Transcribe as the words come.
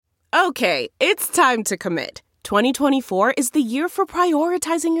Okay, it's time to commit. 2024 is the year for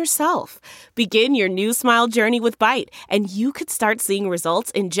prioritizing yourself. Begin your new smile journey with Byte, and you could start seeing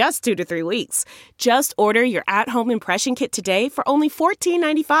results in just 2 to 3 weeks. Just order your at-home impression kit today for only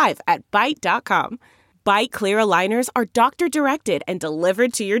 $14.95 at Byte.com. Byte Clear aligners are doctor-directed and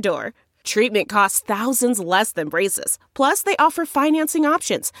delivered to your door. Treatment costs thousands less than braces. Plus, they offer financing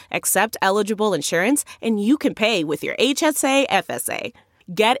options, accept eligible insurance, and you can pay with your HSA FSA.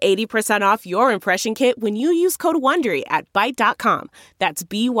 Get 80% off your impression kit when you use code WONDERY at Byte.com. That's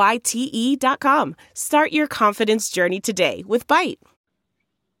BYTE.com. Start your confidence journey today with Byte.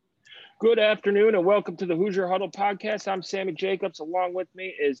 Good afternoon and welcome to the Hoosier Huddle podcast. I'm Sammy Jacobs. Along with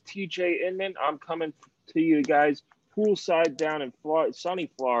me is TJ Inman. I'm coming to you guys poolside down in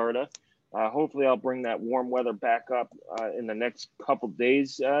sunny Florida. Hopefully I'll bring that warm weather back up in the next couple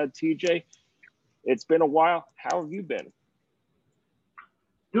days, TJ. It's been a while. How have you been?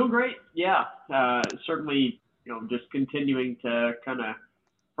 Doing great. Yeah. Certainly, just continuing to kind of,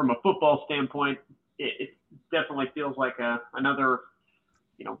 from a football standpoint, it definitely feels like another,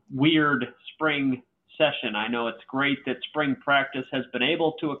 weird spring session. I know it's great that spring practice has been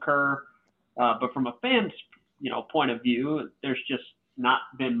able to occur, but from a fan's, point of view, there's just not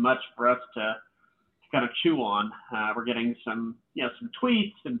been much for us to kind of chew on. We're getting some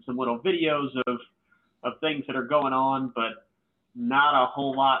tweets and some little videos of things that are going on, but not a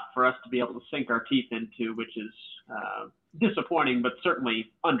whole lot for us to be able to sink our teeth into, which is disappointing, but certainly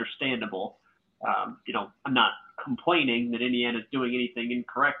understandable. I'm not complaining that Indiana's doing anything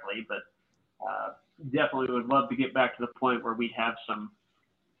incorrectly, but definitely would love to get back to the point where we'd have some,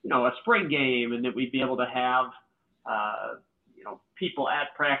 a spring game, and that we'd be able to have, people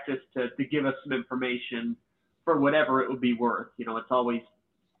at practice to give us some information for whatever it would be worth. It's always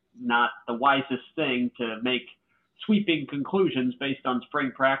not the wisest thing to make sweeping conclusions based on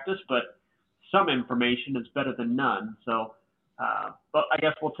spring practice, but some information is better than none. So, but I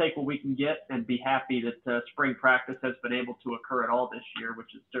guess we'll take what we can get and be happy that spring practice has been able to occur at all this year,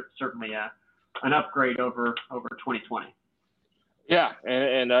 which is certainly an upgrade over 2020. Yeah,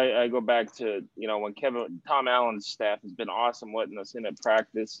 and I go back to, when Tom Allen's staff has been awesome letting us in at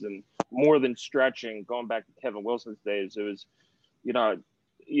practice, and more than stretching, going back to Kevin Wilson's days, it was,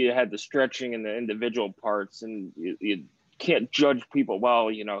 you had the stretching and the individual parts, and you can't judge people. Well,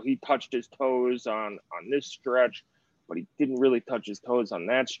 he touched his toes on this stretch, but he didn't really touch his toes on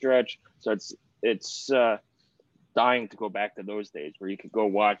that stretch. So it's dying to go back to those days where you could go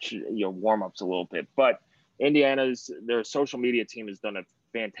watch warm-ups a little bit. But their social media team has done a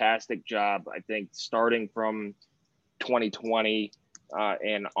fantastic job, I think, starting from 2020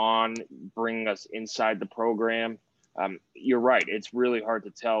 and on, bringing us inside the program. You're right. It's really hard to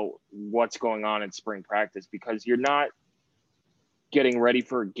tell what's going on in spring practice because you're not getting ready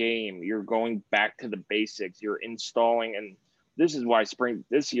for a game. You're going back to the basics. You're installing. And this is why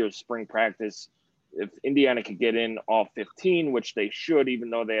this year's spring practice, if Indiana could get in all 15, which they should,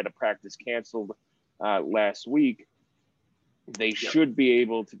 even though they had a practice canceled last week, they should be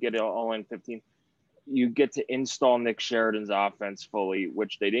able to get it all in 15. You get to install Nick Sheridan's offense fully,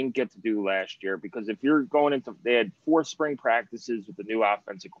 which they didn't get to do last year, because if you're going into, they had 4 spring practices with the new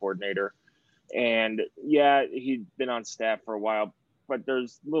offensive coordinator, and he'd been on staff for a while, but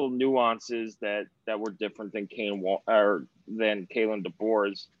there's little nuances that were different than Kalen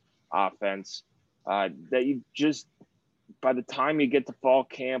DeBoer's offense that you just, by the time you get to fall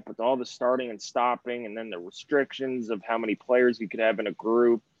camp with all the starting and stopping, and then the restrictions of how many players you could have in a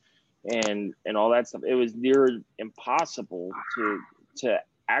group, and all that stuff, it was near impossible to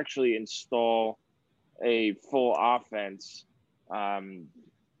actually install a full offense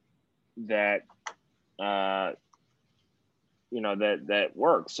that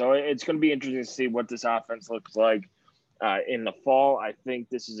works. So it's going to be interesting to see what this offense looks like in the fall. I think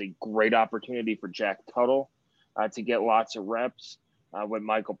this is a great opportunity for Jack Huddle to get lots of reps with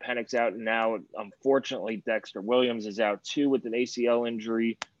Michael Penix out. And now, unfortunately, Dexter Williams is out too with an ACL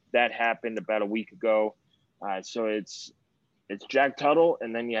injury. That happened about a week ago. So it's Jack Huddle,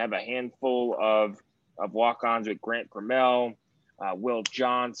 and then you have a handful of walk-ons with Grant Grimmel, Will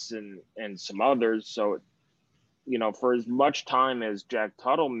Johnson, and some others. So, for as much time as Jack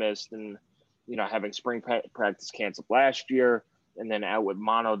Huddle missed, and, having spring practice canceled last year, and then out with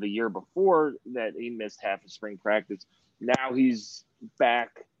mono the year before that, he missed half of spring practice. Now he's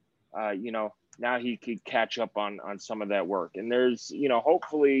back, now he could catch up on some of that work. And there's,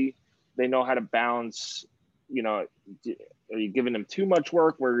 hopefully they know how to balance, are you giving him too much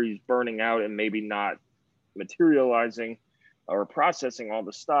work where he's burning out and maybe not materializing or processing all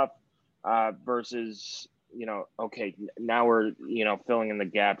the stuff versus, okay, now we're, filling in the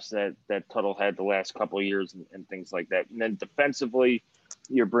gaps that Tuttle had the last couple of years and things like that. And then defensively,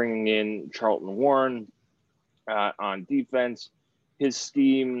 you're bringing in Charlton Warren on defense. His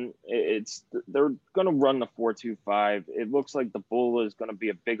scheme, they're going to run the 4-2-5. It looks like the bull is going to be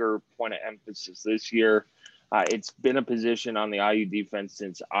a bigger point of emphasis this year. It's been a position on the IU defense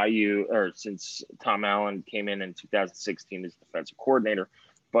since Tom Allen came in 2016 as defensive coordinator.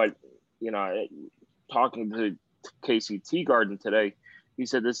 But, talking to Casey Teagarden today, he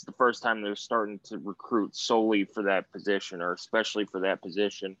said this is the first time they're starting to recruit solely for that position, or especially for that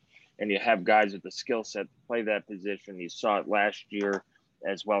position. And you have guys with the skill set to play that position. You saw it last year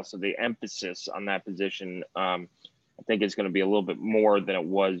as well. So the emphasis on that position, I think, is going to be a little bit more than it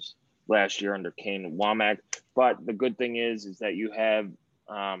was last year under Kane Womack. But the good thing is that you have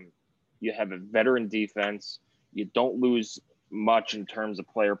a veteran defense. You don't lose much in terms of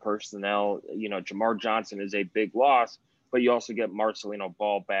player personnel. Jamar Johnson is a big loss, but you also get Marcelino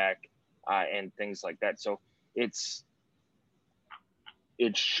Ball back and things like that. So it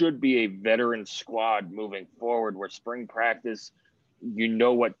should be a veteran squad moving forward, where spring practice,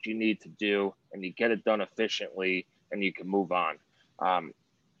 what you need to do, and you get it done efficiently, and you can move on.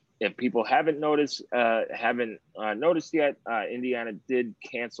 If people haven't noticed yet, Indiana did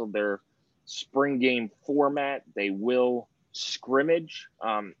cancel their spring game format. They will scrimmage.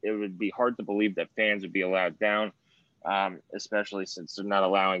 It would be hard to believe that fans would be allowed down, especially since they're not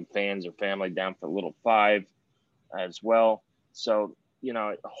allowing fans or family down for Little Five as well. So,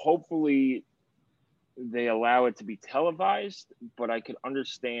 hopefully they allow it to be televised, but I could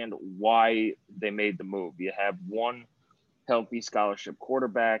understand why they made the move. You have one healthy scholarship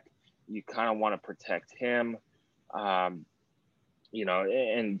quarterback. You kind of want to protect him. And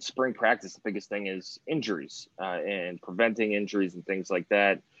spring practice, the biggest thing is injuries and preventing injuries and things like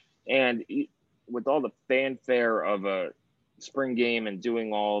that. And with all the fanfare of a spring game and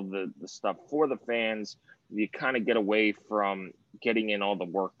doing all the stuff for the fans, you kind of get away from getting in all the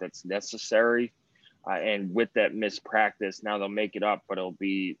work that's necessary. And with that missed practice, now they'll make it up, but it'll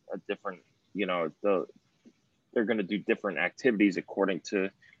be a different, they're going to do different activities according to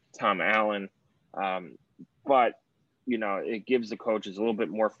Tom Allen. But it gives the coaches a little bit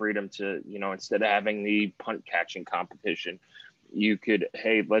more freedom to, instead of having the punt catching competition, you could,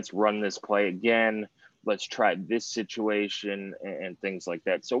 hey, let's run this play again. Let's try this situation and things like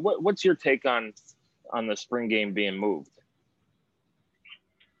that. So what's your take on the spring game being moved?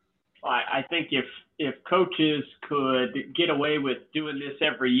 I think if coaches could get away with doing this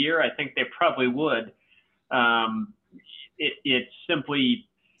every year, I think they probably would. It's simply,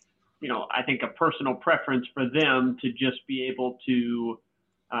 I think a personal preference for them to just be able to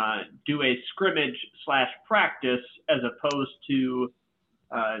do a scrimmage/practice as opposed to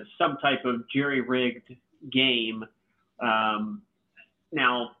some type of jerry-rigged game.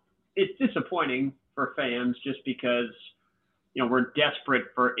 Now, it's disappointing for fans just because, we're desperate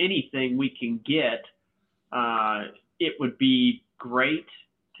for anything we can get. It would be great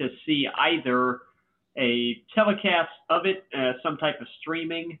to see either a telecast of it, some type of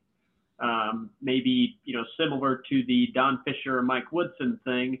streaming, maybe, similar to the Don Fisher, Mike Woodson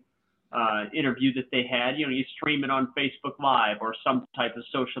thing, interview that they had. You stream it on Facebook Live or some type of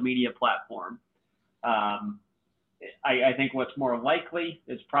social media platform. I think what's more likely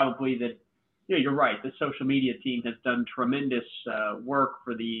is probably that, you're right. The social media team has done tremendous work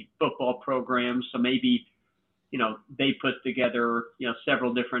for the football program. So maybe, they put together,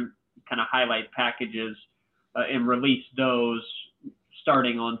 several different kind of highlight packages and release those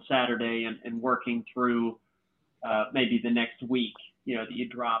starting on Saturday and working through maybe the next week, that you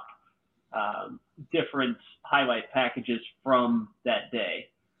drop different highlight packages from that day.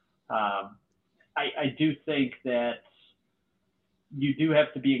 I do think that you do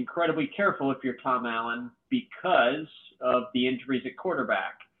have to be incredibly careful if you're Tom Allen because of the injuries at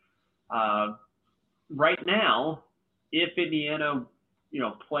quarterback. Right now, if Indiana,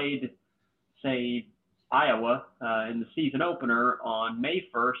 played, say, Iowa in the season opener on May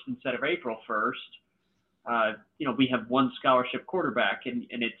 1st instead of April 1st, we have one scholarship quarterback, and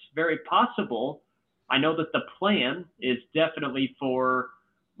it's very possible. I know that the plan is definitely for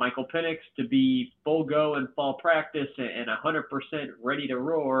Michael Penix to be full go in fall practice and 100% ready to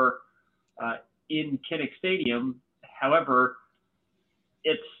roar in Kinnick Stadium. However,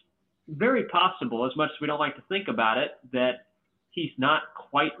 it's very possible, as much as we don't like to think about it, that he's not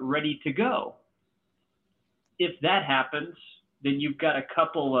quite ready to go. If that happens, then you've got a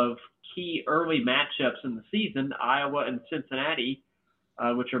couple of key early matchups in the season, Iowa and Cincinnati,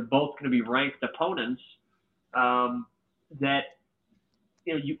 which are both going to be ranked opponents, that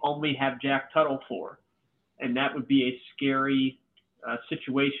you only have Jack Tuttle for. and that would be a scary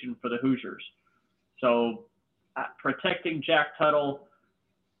situation for the Hoosiers. So protecting Jack Huddle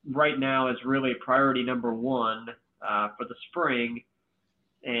right now is really priority number one for the spring.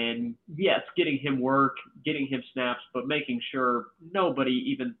 And yes, getting him work, getting him snaps, but making sure nobody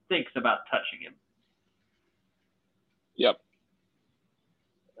even thinks about touching him. Yep.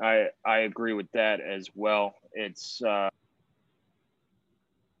 I agree with that as well. It's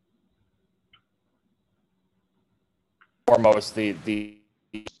foremost the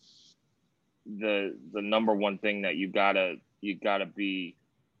number one thing that you gotta be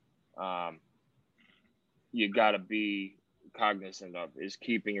cognizant of is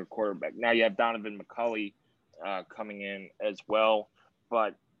keeping your quarterback. Now you have Donovan McCulley coming in as well,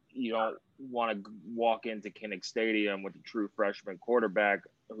 but you don't want to walk into Kinnick Stadium with a true freshman quarterback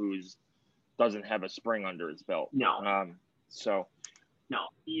who's doesn't have a spring under his belt. No. No,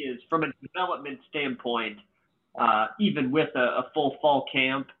 he is, from a development standpoint, even with a full fall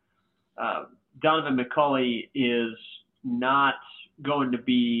camp, Donovan McCulley is not going to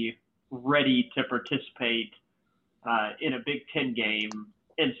be ready to participate in a Big Ten game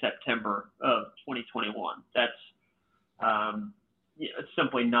in September of 2021. That's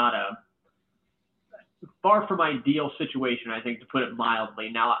simply not a far from ideal situation, I think, to put it mildly.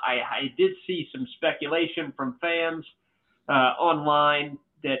 Now, I did see some speculation from fans online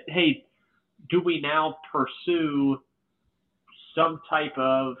that, hey, do we now pursue some type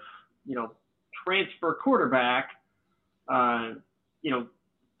of, transfer quarterback, after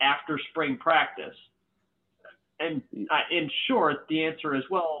spring practice? And in short, the answer is,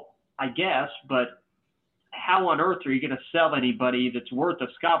 well, I guess, but how on earth are you going to sell anybody that's worth a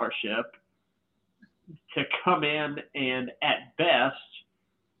scholarship to come in and at best,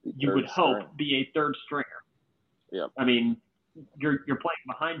 you would hope, be a third stringer? Yeah. I mean, you're playing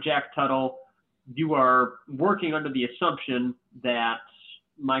behind Jack Tuttle. You are working under the assumption that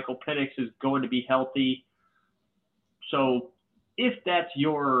Michael Penix is going to be healthy. So if that's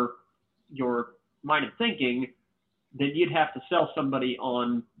your line of thinking, then you'd have to sell somebody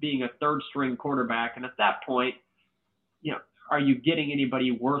on being a third string quarterback. And at that point, are you getting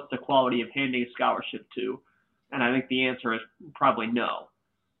anybody worth the quality of handing a scholarship to? And I think the answer is probably no.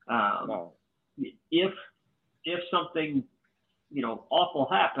 No. If something, awful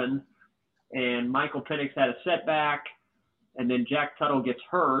happened and Michael Penix had a setback and then Jack Tuttle gets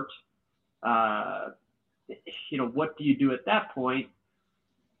hurt, what do you do at that point?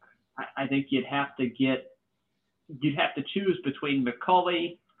 I think you'd have to choose between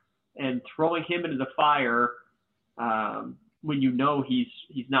McCulley and throwing him into the fire when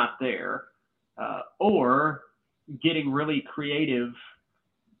he's not there, or getting really creative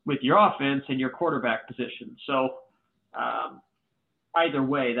with your offense and your quarterback position. So either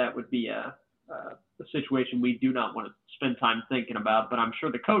way, that would be a situation we do not want to spend time thinking about, but I'm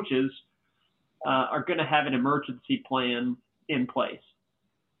sure the coaches are going to have an emergency plan in place.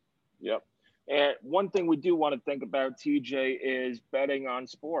 Yep. And one thing we do want to think about, TJ, is betting on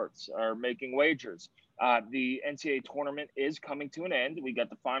sports or making wagers. The NCAA tournament is coming to an end. We got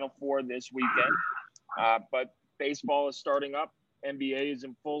the Final Four this weekend, but baseball is starting up. NBA is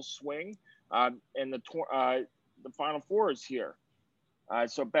in full swing, and the Final Four is here.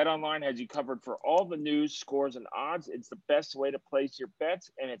 So BetOnline has you covered for all the news, scores, and odds. It's the best way to place your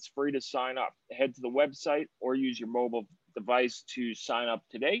bets, and it's free to sign up. Head to the website or use your mobile device to sign up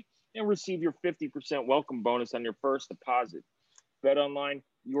today and receive your 50% welcome bonus on your first deposit. BetOnline,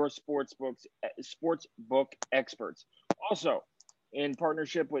 your sportsbook experts. Also, in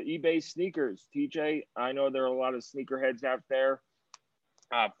partnership with eBay Sneakers, TJ, I know there are a lot of sneakerheads out there.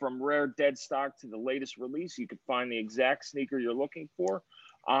 From rare dead stock to the latest release, you can find the exact sneaker you're looking for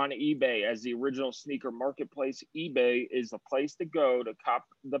on eBay. As the original sneaker marketplace, eBay is the place to go to cop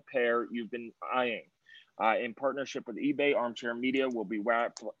the pair you've been eyeing. In partnership with eBay, Armchair Media will be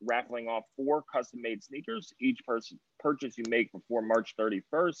raffling off 4 custom-made sneakers. Each purchase you make before March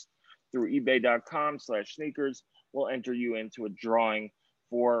 31st through ebay.com/sneakers will enter you into a drawing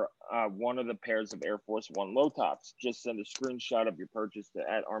for one of the pairs of Air Force One low tops. Just send a screenshot of your purchase to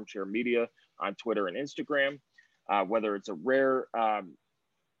 @Armchair Media on Twitter and Instagram. Whether it's a rare,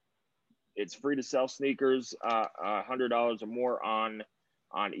 it's free to sell sneakers, $100 or more on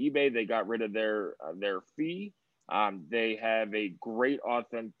eBay. They got rid of their fee. They have a great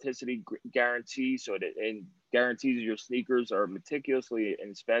authenticity guarantee, so it guarantees your sneakers are meticulously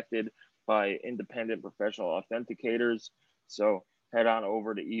inspected by independent professional authenticators. So head on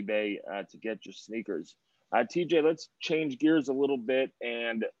over to eBay to get your sneakers. TJ, let's change gears a little bit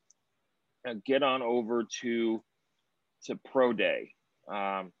and get on over to Pro Day.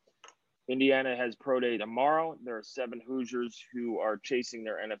 Indiana has pro day tomorrow. There are 7 Hoosiers who are chasing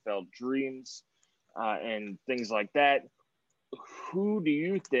their NFL dreams and things like that. Who do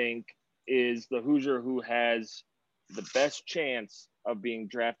you think is the Hoosier who has the best chance of being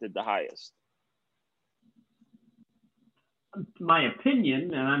drafted the highest? My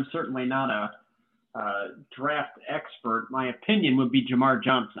opinion, and I'm certainly not a draft expert, my opinion would be Jamar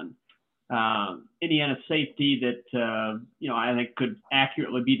Johnson. Indiana safety that, I think could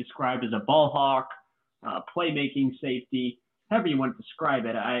accurately be described as a ball hawk, playmaking safety, however you want to describe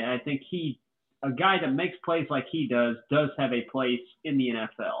it. I think a guy that makes plays like he does have a place in the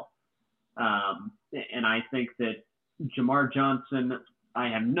NFL. And I think that Jamar Johnson, I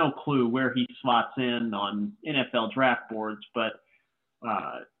have no clue where he slots in on NFL draft boards, but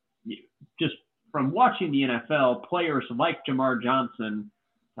just from watching the NFL, players like Jamar Johnson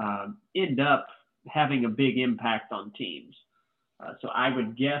end up having a big impact on teams. So I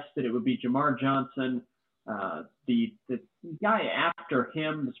would guess that it would be Jamar Johnson. The guy after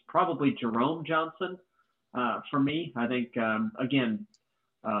him is probably Jerome Johnson for me. I think, again,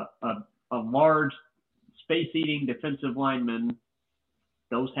 a large space-eating defensive lineman,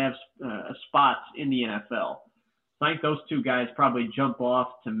 those have spots in the NFL. So I think those 2 guys probably jump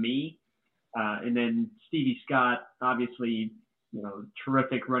off to me. And then Stevie Scott, obviously,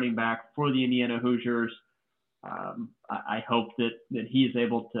 terrific running back for the Indiana Hoosiers. I hope that he is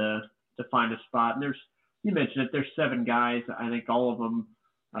able to find a spot. And you mentioned it, there's 7 guys. I think all of them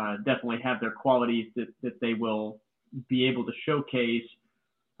definitely have their qualities that they will be able to showcase.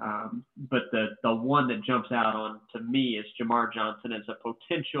 But the one that jumps out on to me is Jamar Johnson as a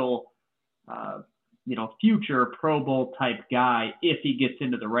potential, future Pro Bowl type guy if he gets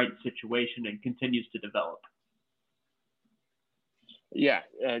into the right situation and continues to develop. Yeah,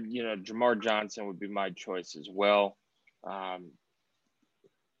 Jamar Johnson would be my choice as well.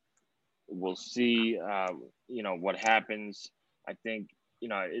 We'll see, what happens. I think,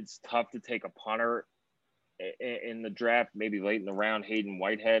 it's tough to take a punter in the draft, maybe late in the round. Hayden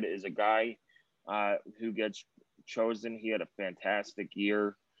Whitehead is a guy who gets chosen. He had a fantastic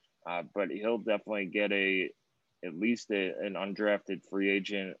year, but he'll definitely get at least an undrafted free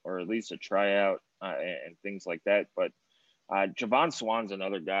agent or at least a tryout and things like that. But Javon Swan's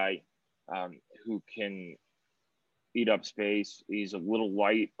another guy who can eat up space. He's a little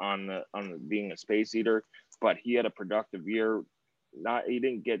light on being a space eater, but he had a productive year. He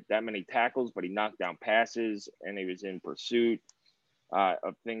didn't get that many tackles, but he knocked down passes and he was in pursuit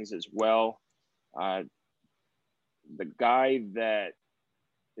of things as well. The guy that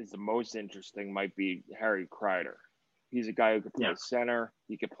is the most interesting might be Harry Kreider. He's a guy who could play center.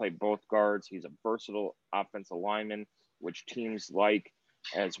 He could play both guards. He's a versatile offensive lineman, which teams like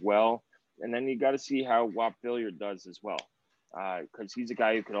as well. And then you got to see how Whop Billiard does as well, because he's a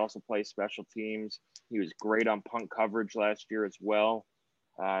guy who could also play special teams. He was great on punt coverage last year as well.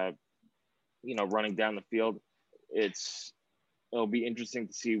 Running down the field. It'll be interesting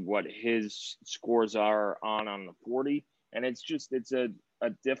to see what his scores are on the 40. And it's a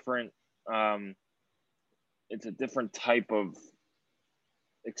different type of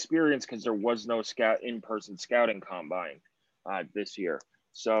experience because there was no in-person scouting combine this year.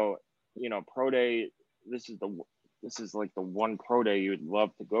 So, pro day, this is like the one pro day you would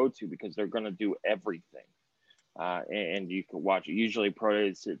love to go to because they're going to do everything. And you can watch it. Usually pro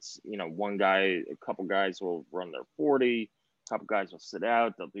days, it's, a couple guys will run their 40, a couple guys will sit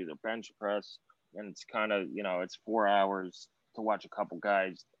out, they'll do their bench press. And it's kind of, it's 4 hours to watch a couple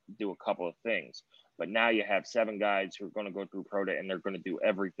guys do a couple of things. But now you have 7 guys who are going to go through pro day and they're going to do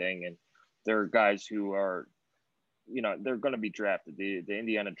everything. And there are guys who are, they're going to be drafted. The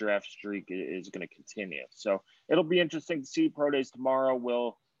Indiana draft streak is going to continue. So it'll be interesting to see pro days tomorrow.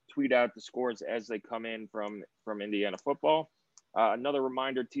 We'll tweet out the scores as they come in from Indiana football. Another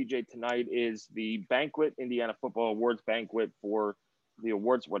reminder, TJ, tonight is the banquet, Indiana Football Awards banquet for the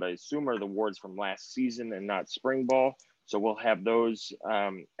awards, what I assume are the awards from last season and not spring ball. So we'll have those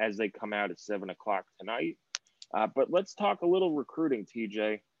as they come out at 7:00 tonight. But let's talk a little recruiting,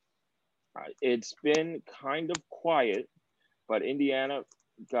 TJ. It's been kind of quiet, but Indiana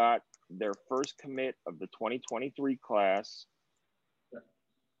got their first commit of the 2023 class.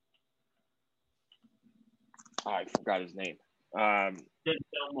 I forgot his name.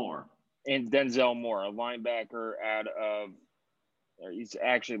 Denzel Moore. And Denzel Moore, a linebacker out of – he's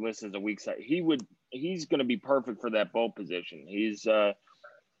actually listed as a weak side. He's going to be perfect for that bowl position. He's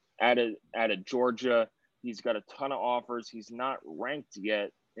out of Georgia. He's got a ton of offers. He's not ranked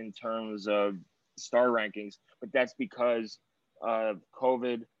yet in terms of star rankings, but that's because of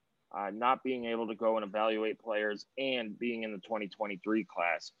COVID, not being able to go and evaluate players and being in the 2023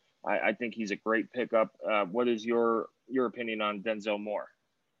 class. I think he's a great pickup. What is your opinion on Denzel Moore?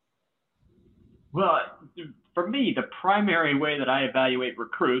 Well, for me, the primary way that I evaluate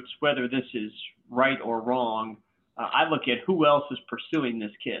recruits, whether this is right or wrong, I look at who else is pursuing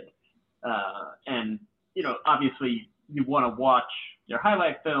this kid. And, obviously you want to watch their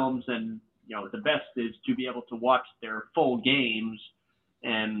highlight films, and, the best is to be able to watch their full games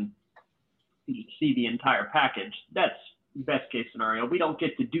and see the entire package. That's best case scenario. We don't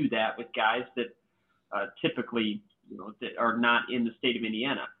get to do that with guys that typically, that are not in the state of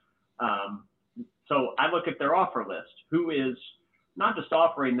Indiana. So I look at their offer list, who is not just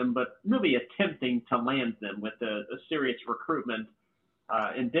offering them, but really attempting to land them with a serious recruitment.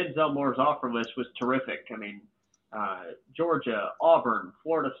 And Denzel Moore's offer list was terrific. I mean, Georgia, Auburn,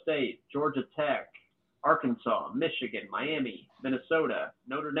 Florida State, Georgia Tech, Arkansas, Michigan, Miami, Minnesota,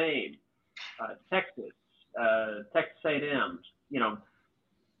 Notre Dame, Texas, Texas A&M,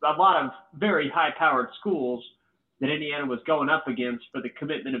 a lot of very high-powered schools that Indiana was going up against for the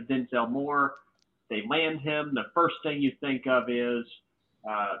commitment of Denzel Moore. They land him. The first thing you think of is,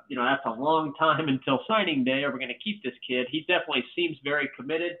 that's a long time until signing day. Are we going to keep this kid? He definitely seems very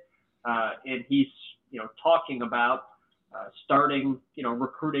committed, and he's, talking about starting,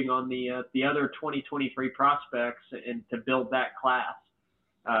 recruiting on the other 2023 prospects and to build that class.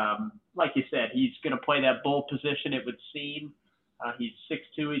 Like you said, he's going to play that bull position, it would seem. He's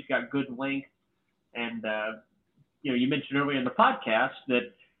 6'2", he's got good length. And, you mentioned earlier in the podcast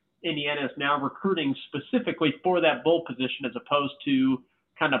that Indiana is now recruiting specifically for that bull position as opposed to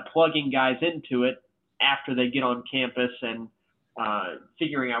kind of plugging guys into it after they get on campus and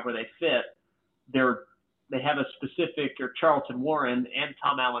figuring out where they fit. They have a specific, or Charlton Warren and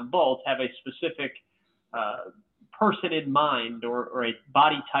Tom Allen both have a specific person in mind or a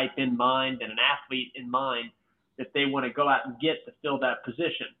body type in mind and an athlete in mind that they want to go out and get to fill that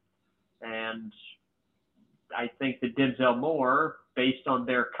position. And I think that Denzel Moore, based on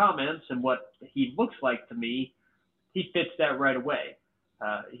their comments and what he looks like to me, he fits that right away.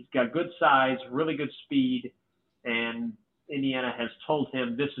 He's got good size, really good speed, and Indiana has told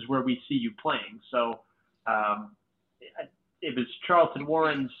him this is where we see you playing. So it was Charlton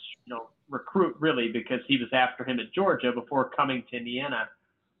Warren's, recruit really, because he was after him at Georgia before coming to Indiana,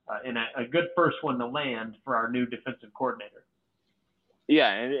 and a good first one to land for our new defensive coordinator.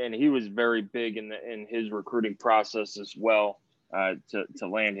 Yeah, and he was very big in his recruiting process as well to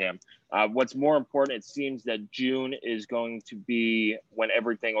land him. What's more important, it seems that June is going to be when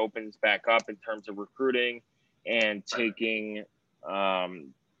everything opens back up in terms of recruiting and taking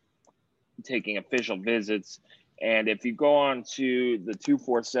official visits. And if you go on to the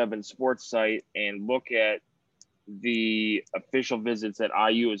 247 sports site and look at the official visits that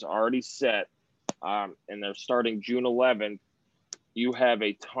IU has already set, and they're starting June 11th, you have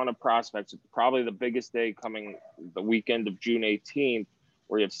a ton of prospects. It's probably the biggest day coming the weekend of June 18th,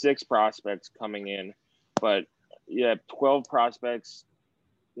 where you have 6 prospects coming in. But you have 12 prospects,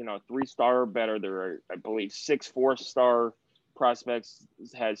 3-star or better. There are, I believe, 6 4-star prospects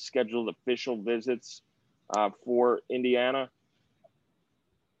has scheduled official visits for Indiana.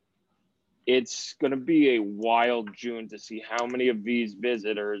 It's going to be a wild June to see how many of these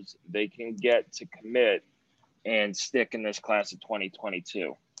visitors they can get to commit and stick in this class of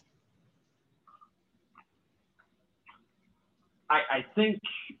 2022. I think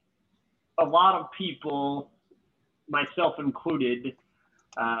a lot of people, myself included, with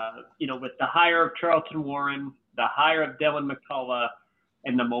the hire of Charlton Warren, the hire of Devin McCullough,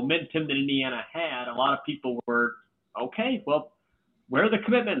 and the momentum that Indiana had, a lot of people were, okay, well, where are the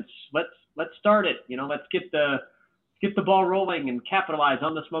commitments? Let's start it. Let's get the ball rolling and capitalize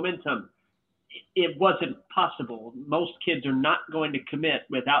on this momentum. It wasn't possible. Most kids are not going to commit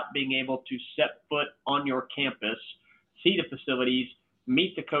without being able to set foot on your campus, see the facilities,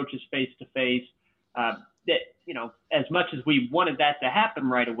 meet the coaches face to face. As much as we wanted that to happen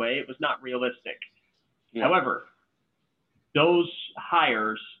right away, it was not realistic. Yeah. However, those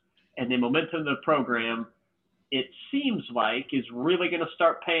hires and the momentum of the program, it seems like, is really going to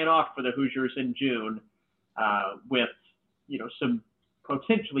start paying off for the Hoosiers in June with, some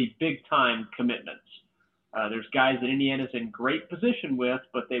potentially big-time commitments. There's guys that Indiana's in great position with,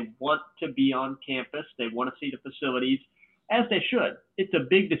 but they want to be on campus. They want to see the facilities, as they should. It's a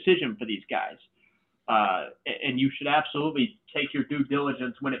big decision for these guys. And you should absolutely take your due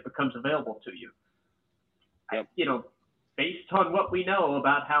diligence when it becomes available to you. Yep. Based on what we know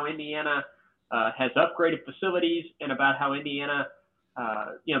about how Indiana has upgraded facilities and about how Indiana,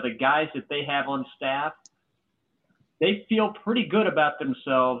 the guys that they have on staff, they feel pretty good about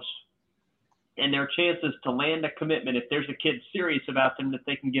themselves and their chances to land a commitment if there's a kid serious about them that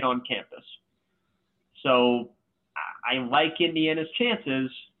they can get on campus. So I like Indiana's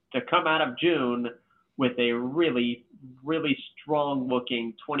chances to come out of June with a really, really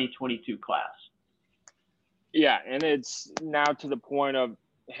strong-looking 2022 class. Yeah, and it's now to the point of,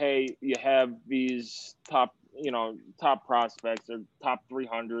 hey, you have these top prospects, or top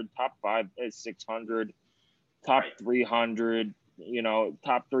 300, top 600, top 300,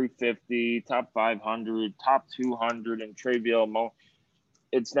 top 350, top 500, top 200, and Treviel.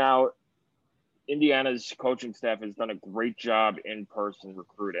 It's now Indiana's coaching staff has done a great job in person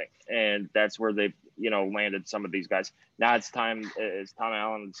recruiting, and that's where they've landed some of these guys. Now it's time, as Tom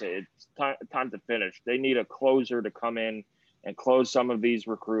Allen would say, it's time to finish. They need a closer to come in and close some of these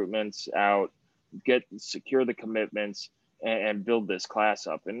recruitments out, secure the commitments, and build this class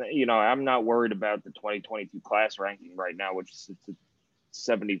up. And I'm not worried about the 2022 class ranking right now, which is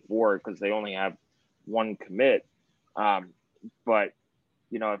 74 because they only have one commit. But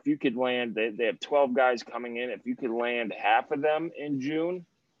if you could land, they have 12 guys coming in. If you could land half of them in June,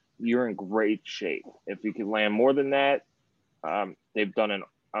 you're in great shape. If you could land more than that, they've done an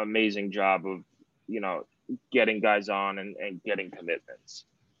amazing job of, getting guys on and getting commitments.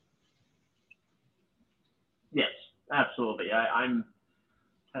 Yes, absolutely. I'm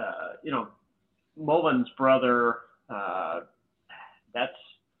Mullen's brother,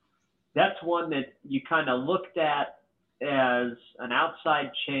 that's one that you kind of looked at as an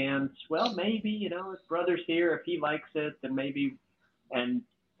outside chance. Well, maybe, his brother's here. If he likes it, then maybe. And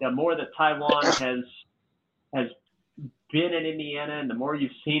the more that Taiwan has been in Indiana, and the more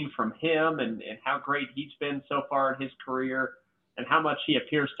you've seen from him and how great he's been so far in his career, and how much he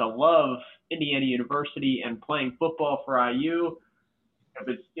appears to love Indiana University and playing football for IU,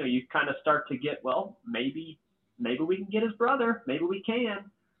 but you kind of start to get, well, maybe we can get his brother. Maybe we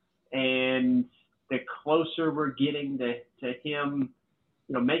can. And the closer we're getting to him,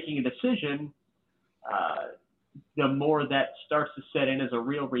 making a decision, the more that starts to set in as a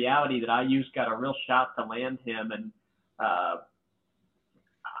real reality that IU's got a real shot to land him. And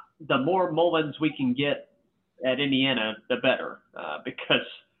the more Mullins we can get at Indiana, the better, because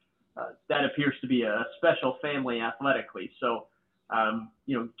that appears to be a special family athletically. So,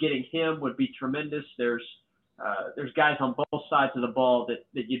 getting him would be tremendous. There's guys on both sides of the ball that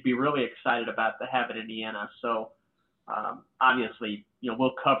you'd be really excited about to have in Indiana. So, obviously,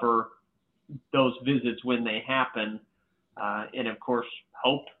 we'll cover those visits when they happen, and of course,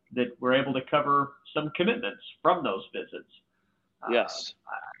 hope that we're able to cover some commitments from those visits. Yes.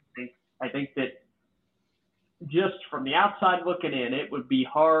 I think that just from the outside looking in, it would be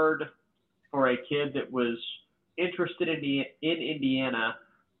hard for a kid that was interested in Indiana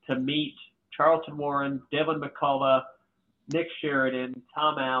to meet Charlton Warren, Devin McCullough, Nick Sheridan,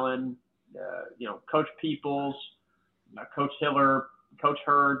 Tom Allen, Coach Peoples, Coach Hiller, Coach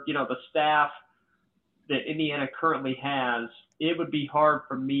Hurd, the staff that Indiana currently has. It would be hard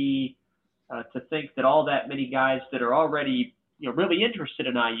for me to think that all that many guys that are already really interested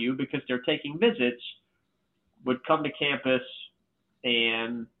in IU because they're taking visits would come to campus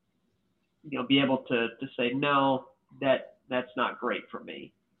and be able to say, no, that's not great for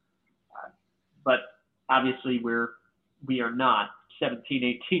me. But obviously we are not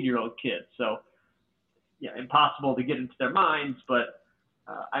 17, 18-year-old kids. So, impossible to get into their minds. But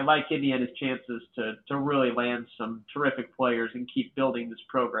I like Indiana's chances to really land some terrific players and keep building this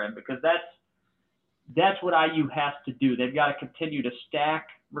program, because that's what IU has to do. They've got to continue to stack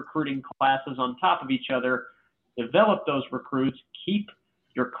recruiting classes on top of each other, develop those recruits, keep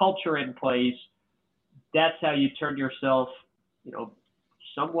your culture in place. That's how you turn yourself,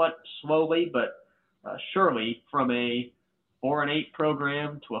 somewhat slowly, but surely, from a 4-8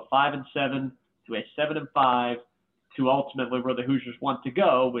 program to a 5-7 to a 7-5 to ultimately where the Hoosiers want to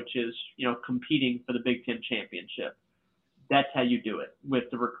go, which is competing for the Big Ten championship. That's how you do it, with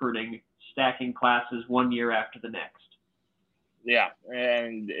the recruiting, stacking classes one year after the next. Yeah,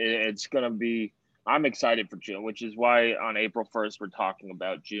 and it's going to be – I'm excited for June, which is why on April 1st we're talking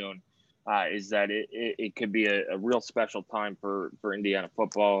about June, is that it could be a real special time for Indiana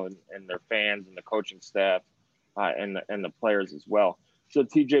football and their fans and the coaching staff and the players as well. So,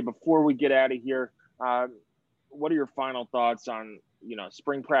 TJ, before we get out of here, what are your final thoughts on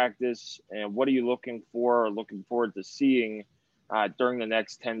spring practice, and what are you looking forward to seeing during the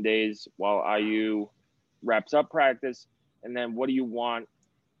next 10 days while IU wraps up practice? And then what do you want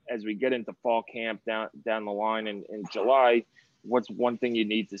as we get into fall camp down the line in July? What's one thing you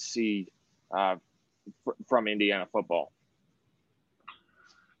need to see from Indiana football?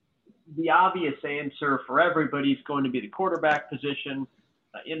 The obvious answer for everybody is going to be the quarterback position.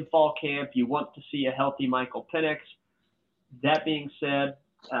 in fall camp. You want to see a healthy Michael Penix. That being said,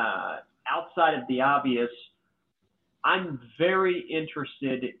 outside of the obvious, I'm very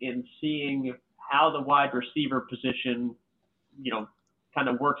interested in seeing how the wide receiver position, kind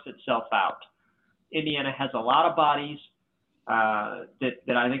of works itself out. Indiana has a lot of bodies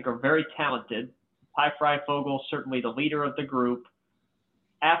that I think are very talented. Ty Freifogel, certainly the leader of the group.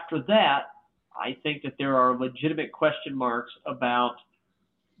 After that, I think that there are legitimate question marks about,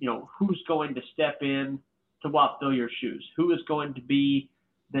 who's going to step in to Whop Billiard's shoes, who is going to be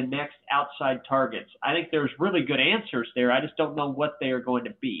the next outside targets. I think there's really good answers there. I just don't know what they are going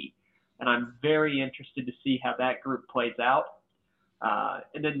to be. And I'm very interested to see how that group plays out.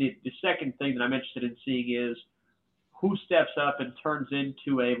 And then the second thing that I'm interested in seeing is who steps up and turns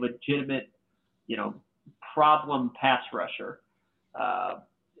into a legitimate, problem pass rusher.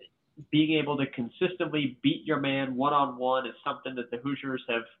 Being able to consistently beat your man one-on-one is something that the Hoosiers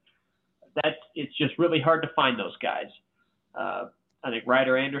have. It's just really hard to find those guys. I think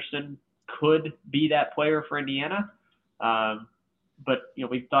Ryder Anderson could be that player for Indiana. But,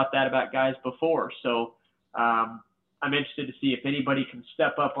 we've thought that about guys before. So I'm interested to see if anybody can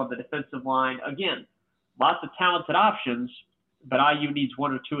step up on the defensive line. Again, lots of talented options, but IU needs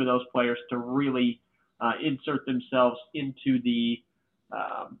one or two of those players to really insert themselves into the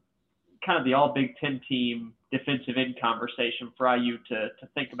kind of the all Big Ten team defensive end conversation for IU to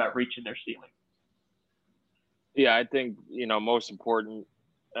think about reaching their ceiling. Yeah, I think, most important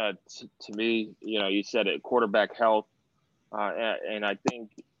to me, you said it, quarterback health. And I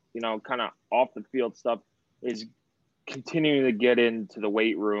think, kind of off the field stuff is continuing to get into the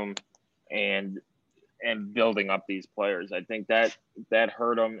weight room and building up these players. I think that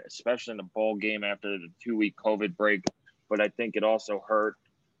hurt them, especially in the bowl game after the 2-week COVID break. But I think it also hurt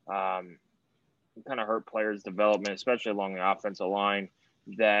players' development, especially along the offensive line,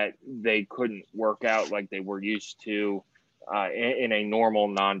 that they couldn't work out like they were used to in a normal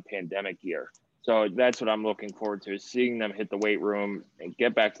non-pandemic year. So that's what I'm looking forward to, is seeing them hit the weight room and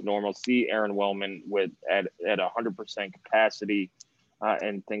get back to normal, see Aaron Wellman at 100% capacity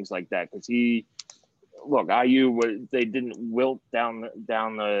and things like that. Because IU, they didn't wilt down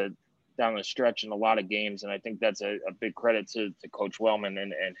the stretch in a lot of games, and I think that's a big credit to Coach Wellman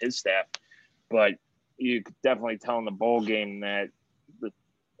and his staff. But you could definitely tell in the bowl game that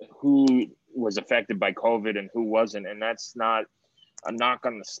who was affected by COVID and who wasn't, and that's not a knock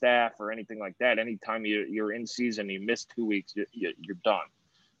on the staff or anything like that. Anytime you're in season, you miss 2 weeks, you're done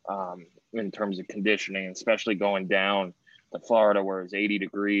in terms of conditioning, especially going down to Florida where it's 80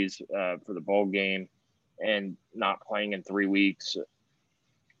 degrees for the bowl game and not playing in 3 weeks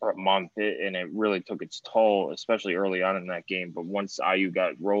or a month. And it really took its toll, especially early on in that game. But once IU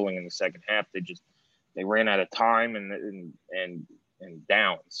got rolling in the second half, they ran out of time and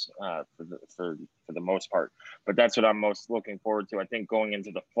downs for the most part. But that's what I'm most looking forward to. I think going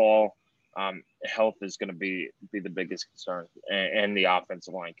into the fall, health is going to be the biggest concern, and the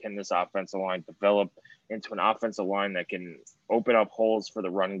offensive line. Can this offensive line develop into an offensive line that can open up holes for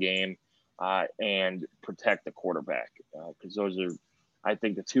the run game and protect the quarterback? Because those are, I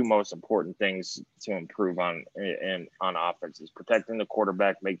think, the two most important things to improve on offense is protecting the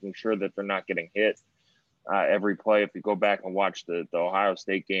quarterback, making sure that they're not getting hit every play. If you go back and watch the Ohio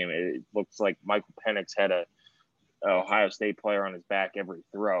State game, it looks like Michael Penix had a Ohio State player on his back every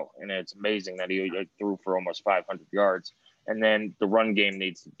throw, and it's amazing that he threw for almost 500 yards. And then the run game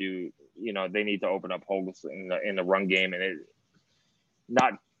needs to do, they need to open up holes in the run game, and it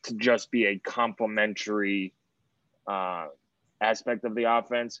not to just be a complementary aspect of the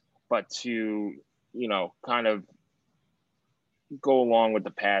offense, but to kind of go along with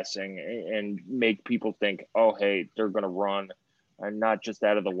the passing and make people think, oh, hey, they're going to run, and not just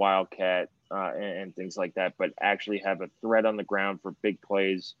out of the Wildcat and things like that, but actually have a threat on the ground for big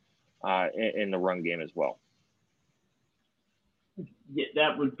plays in the run game as well. Yeah,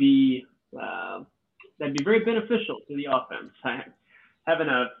 that would be that'd be very beneficial to the offense. Having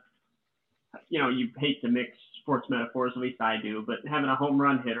you hate to mix sports metaphors, at least I do, but having a home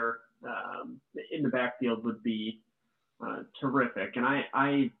run hitter in the backfield would be terrific. And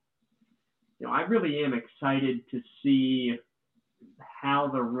I really am excited to see how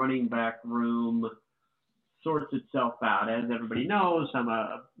the running back room sorts itself out. As everybody knows, I'm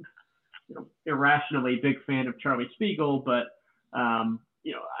a irrationally big fan of Charlie Spiegel, but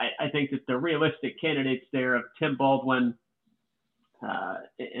I think that the realistic candidates there of Tim Baldwin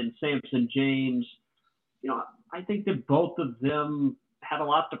and Samson James, I think that both of them have a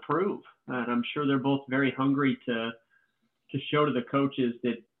lot to prove, and I'm sure they're both very hungry to show to the coaches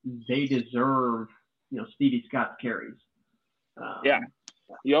that they deserve, Stevie Scott's carries. Yeah.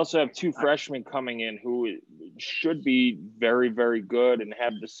 You also have two freshmen coming in who should be very, very good and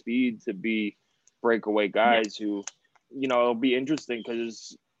have the speed to be breakaway guys who, it'll be interesting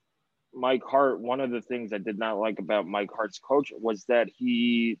because Mike Hart, one of the things I did not like about Mike Hart's coach was that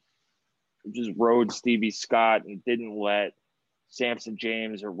he just rode Stevie Scott and didn't let Samson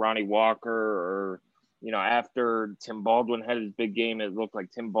James or Ronnie Walker or, after Tim Baldwin had his big game, it looked like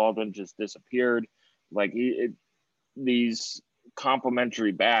Tim Baldwin just disappeared. Like these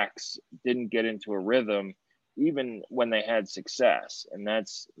complementary backs didn't get into a rhythm even when they had success. And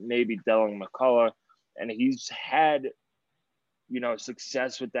that's maybe Dylan McCullough. And he's had,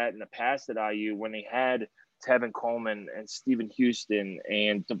 success with that in the past at IU when he had Tevin Coleman and Stephen Houston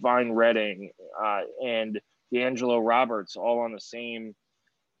and Divine Redding and D'Angelo Roberts all on the same,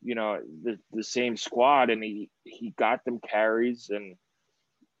 the same squad. And he got them carries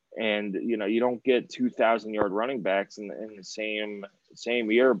and you don't get 2,000-yard running backs in the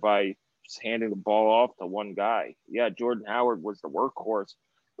same year by just handing the ball off to one guy. Yeah, Jordan Howard was the workhorse,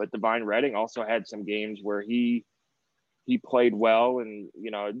 but Divine Redding also had some games where he played well. And,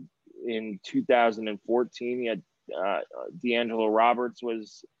 in 2014, he had D'Angelo Roberts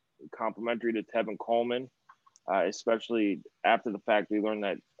was complimentary to Tevin Coleman, especially after the fact we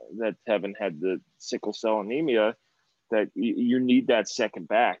learned that Tevin had the sickle cell anemia, that you need that second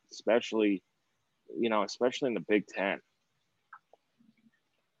back, especially in the Big Ten.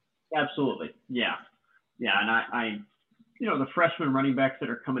 Absolutely. Yeah. Yeah. And I the freshman running backs that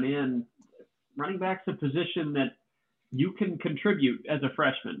are coming in, running back's a position that you can contribute as a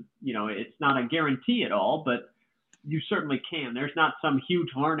freshman. It's not a guarantee at all, but you certainly can. There's not some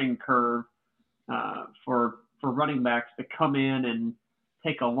huge learning curve for running backs to come in and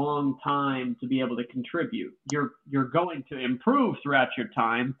take a long time to be able to contribute. You're going to improve throughout your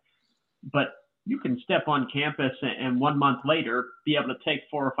time, but you can step on campus and 1 month later be able to take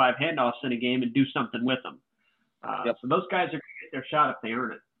 4 or 5 handoffs in a game and do something with them. Yep. So those guys are going to get their shot if they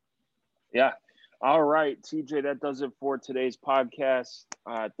earn it. Yeah. All right, TJ, that does it for today's podcast.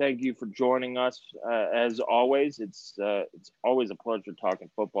 Thank you for joining us. As always, it's always a pleasure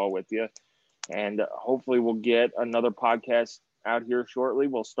talking football with you. And hopefully we'll get another podcast out here shortly.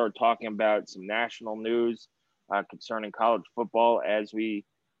 We'll start talking about some national news concerning college football as we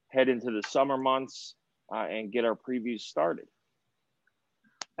head into the summer months and get our previews started.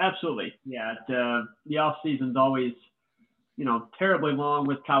 Absolutely. Yeah. The off season's always, terribly long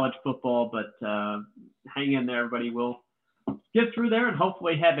with college football, but hang in there, everybody. We'll get through there and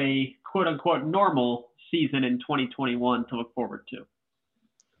hopefully have a quote unquote normal season in 2021 to look forward to.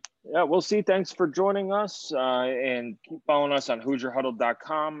 Yeah, we'll see. Thanks for joining us and keep following us on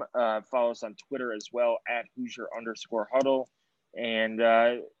HoosierHuddle.com. Follow us on Twitter as well at Hoosier_Huddle.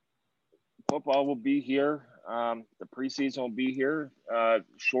 And football will be here. The preseason will be here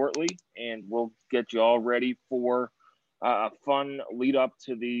shortly, and we'll get you all ready for a fun lead up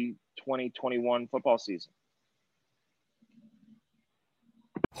to the 2021 football season.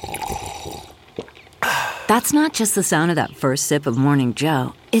 That's not just the sound of that first sip of Morning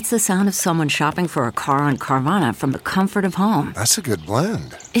Joe. It's the sound of someone shopping for a car on Carvana from the comfort of home. That's a good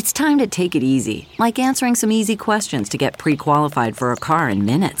blend. It's time to take it easy, like answering some easy questions to get pre-qualified for a car in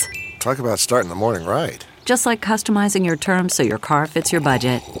minutes. Talk about starting the morning right. Just like customizing your terms so your car fits your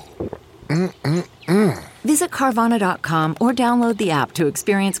budget. Visit Carvana.com or download the app to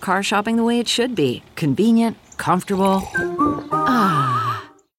experience car shopping the way it should be. Convenient, comfortable.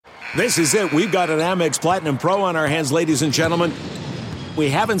 This is it. We've got an Amex Platinum Pro on our hands, ladies and gentlemen. We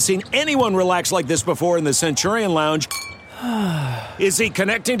haven't seen anyone relax like this before in the Centurion Lounge. Is he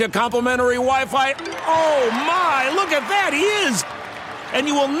connecting to complimentary Wi-Fi? Oh, my. Look at that. He is. And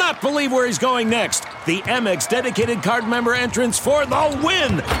you will not believe where he's going next. The Amex dedicated card member entrance for the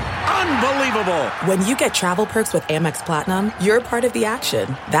win. Unbelievable. When you get travel perks with Amex Platinum, you're part of the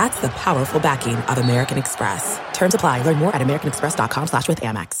action. That's the powerful backing of American Express. Terms apply. Learn more at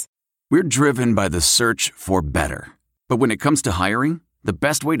americanexpress.com/withAmex. We're driven by the search for better. But when it comes to hiring, the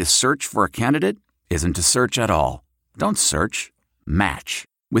best way to search for a candidate isn't to search at all. Don't search. Match.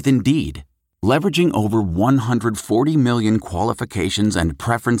 With Indeed. Leveraging over 140 million qualifications and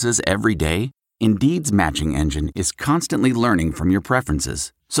preferences every day, Indeed's matching engine is constantly learning from your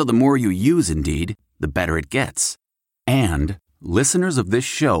preferences. So the more you use Indeed, the better it gets. And listeners of this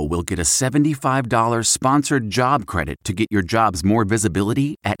show will get a $75 sponsored job credit to get your jobs more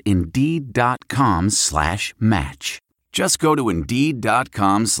visibility at Indeed.com/match. Just go to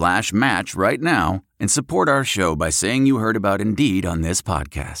Indeed.com/match right now and support our show by saying you heard about Indeed on this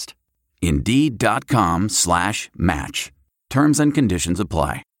podcast. Indeed.com/match. Terms and conditions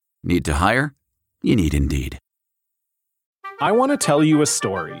apply. Need to hire? You need Indeed. I want to tell you a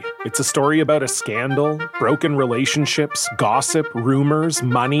story. It's a story about a scandal, broken relationships, gossip, rumors,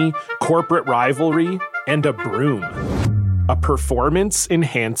 money, corporate rivalry, and a broom. A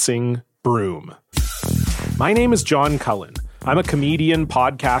performance-enhancing broom. My name is John Cullen. I'm a comedian,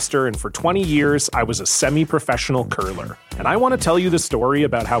 podcaster, and for 20 years, I was a semi-professional curler. And I want to tell you the story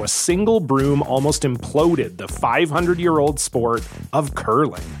about how a single broom almost imploded the 500-year-old sport of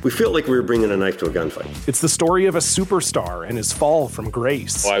curling. We felt like we were bringing a knife to a gunfight. It's the story of a superstar and his fall from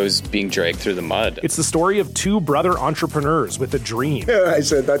grace. I was being dragged through the mud. It's the story of two brother entrepreneurs with a dream. I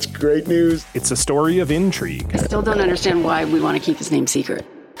said, that's great news. It's a story of intrigue. I still don't understand why we want to keep his name secret.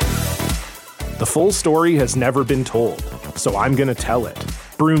 The full story has never been told, so I'm going to tell it.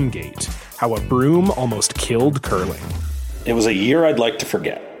 Broomgate, how a broom almost killed curling. It was a year I'd like to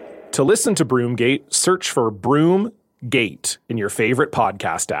forget. To listen to Broomgate, search for Broomgate in your favorite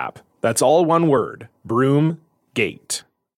podcast app. That's all one word, Broomgate.